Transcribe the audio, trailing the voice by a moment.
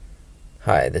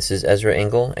Hi, this is Ezra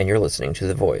Engel, and you're listening to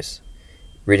The Voice.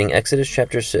 Reading Exodus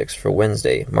chapter 6 for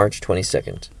Wednesday, March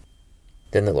 22nd.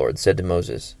 Then the Lord said to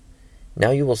Moses,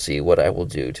 "Now you will see what I will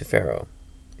do to Pharaoh.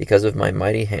 Because of my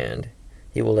mighty hand,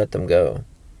 he will let them go.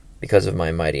 Because of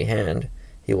my mighty hand,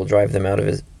 he will drive them out of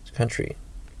his country."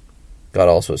 God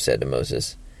also said to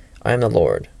Moses, "I am the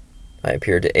Lord. I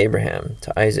appeared to Abraham,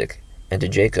 to Isaac, and to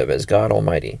Jacob as God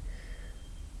Almighty.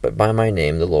 But by my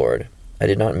name, the Lord, I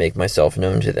did not make myself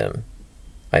known to them.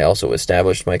 I also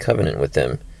established my covenant with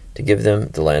them to give them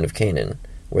the land of Canaan,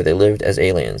 where they lived as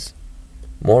aliens.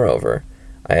 Moreover,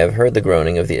 I have heard the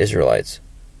groaning of the Israelites,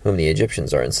 whom the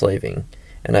Egyptians are enslaving,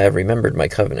 and I have remembered my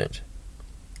covenant.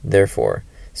 Therefore,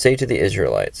 say to the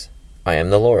Israelites, I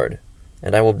am the Lord,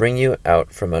 and I will bring you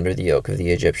out from under the yoke of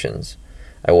the Egyptians.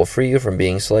 I will free you from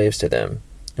being slaves to them,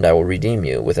 and I will redeem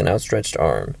you with an outstretched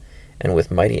arm, and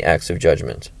with mighty acts of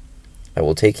judgment. I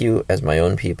will take you as my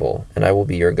own people, and I will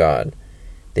be your God.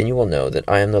 Then you will know that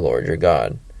I am the Lord your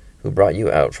God, who brought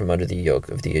you out from under the yoke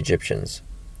of the Egyptians.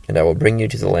 And I will bring you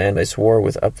to the land I swore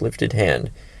with uplifted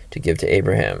hand to give to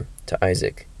Abraham, to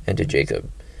Isaac, and to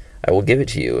Jacob. I will give it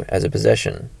to you as a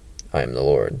possession. I am the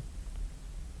Lord."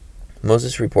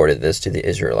 Moses reported this to the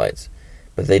Israelites,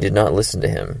 but they did not listen to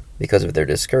him because of their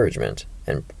discouragement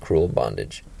and cruel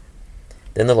bondage.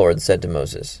 Then the Lord said to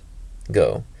Moses,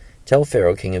 "Go, tell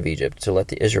Pharaoh king of Egypt to let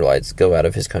the Israelites go out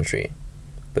of his country."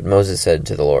 But Moses said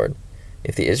to the Lord,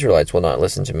 "If the Israelites will not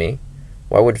listen to me,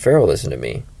 why would Pharaoh listen to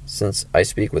me, since I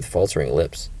speak with faltering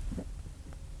lips?"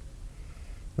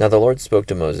 Now the Lord spoke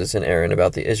to Moses and Aaron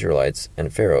about the Israelites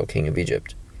and Pharaoh king of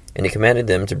Egypt, and he commanded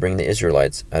them to bring the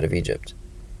Israelites out of Egypt.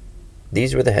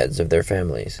 These were the heads of their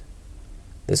families.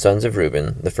 The sons of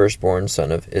Reuben, the firstborn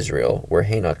son of Israel, were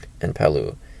Hanok and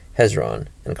Palu, Hezron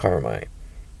and Carmi.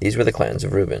 These were the clans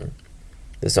of Reuben.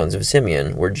 The sons of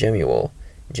Simeon were Jemuel,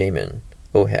 Jamin,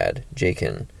 Ohad,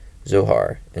 Jachin,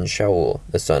 Zohar, and Shaul,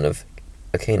 the son of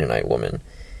a Canaanite woman.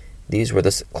 These were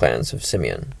the clans of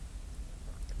Simeon.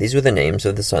 These were the names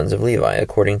of the sons of Levi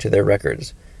according to their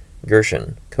records: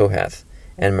 Gershon, Kohath,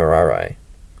 and Merari.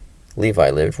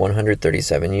 Levi lived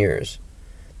 137 years.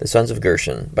 The sons of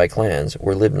Gershon, by clans,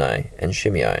 were Libni and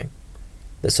Shimei.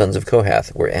 The sons of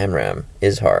Kohath were Amram,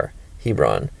 Izhar,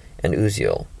 Hebron, and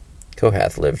Uzziel.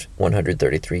 Kohath lived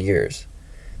 133 years.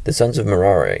 The sons of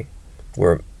Merari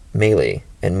were Mali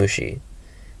and Mushi.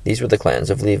 These were the clans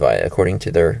of Levi according to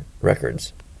their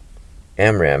records.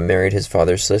 Amram married his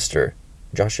father's sister,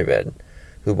 Jochebed,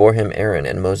 who bore him Aaron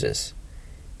and Moses.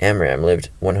 Amram lived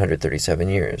 137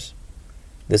 years.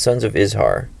 The sons of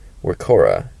Izhar were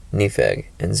Korah, Nepheg,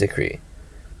 and Zikri.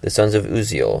 The sons of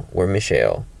Uzziel were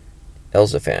Mishael,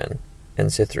 Elzaphan,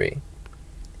 and Sithri.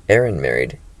 Aaron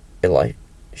married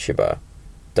Elisheba,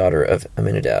 daughter of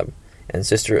Amminadab, and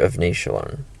sister of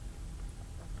Nahshon.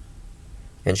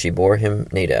 And she bore him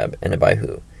Nadab and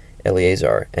Abihu,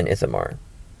 Eleazar, and Ithamar.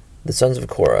 The sons of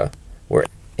Korah were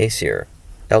Asir,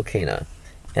 Elkanah,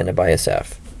 and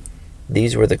Abiasaph.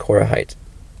 These were the Korahite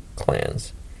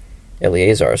clans.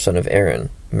 Eleazar, son of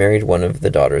Aaron, married one of the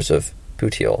daughters of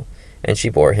Putiel, and she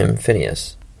bore him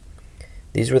Phinehas.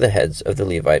 These were the heads of the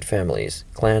Levite families,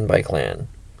 clan by clan.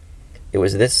 It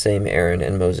was this same Aaron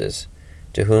and Moses,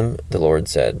 to whom the Lord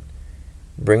said,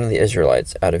 "Bring the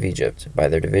Israelites out of Egypt by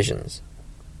their divisions."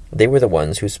 They were the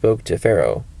ones who spoke to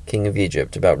Pharaoh, king of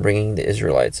Egypt, about bringing the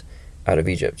Israelites out of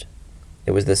Egypt.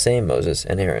 It was the same Moses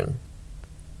and Aaron.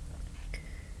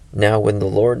 Now when the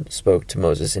Lord spoke to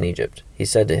Moses in Egypt, he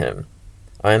said to him,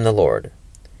 "I am the Lord.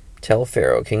 Tell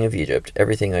Pharaoh, king of Egypt,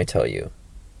 everything I tell you."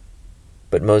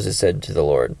 But Moses said to the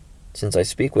Lord, "Since I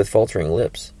speak with faltering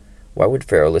lips, why would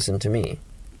Pharaoh listen to me?"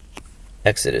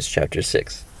 Exodus chapter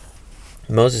 6.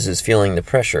 Moses is feeling the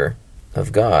pressure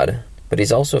of God, but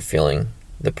he's also feeling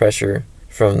the pressure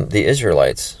from the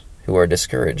Israelites, who are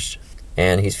discouraged.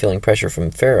 And he's feeling pressure from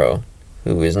Pharaoh,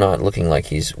 who is not looking like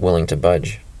he's willing to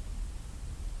budge.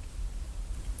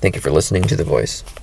 Thank you for listening to The Voice.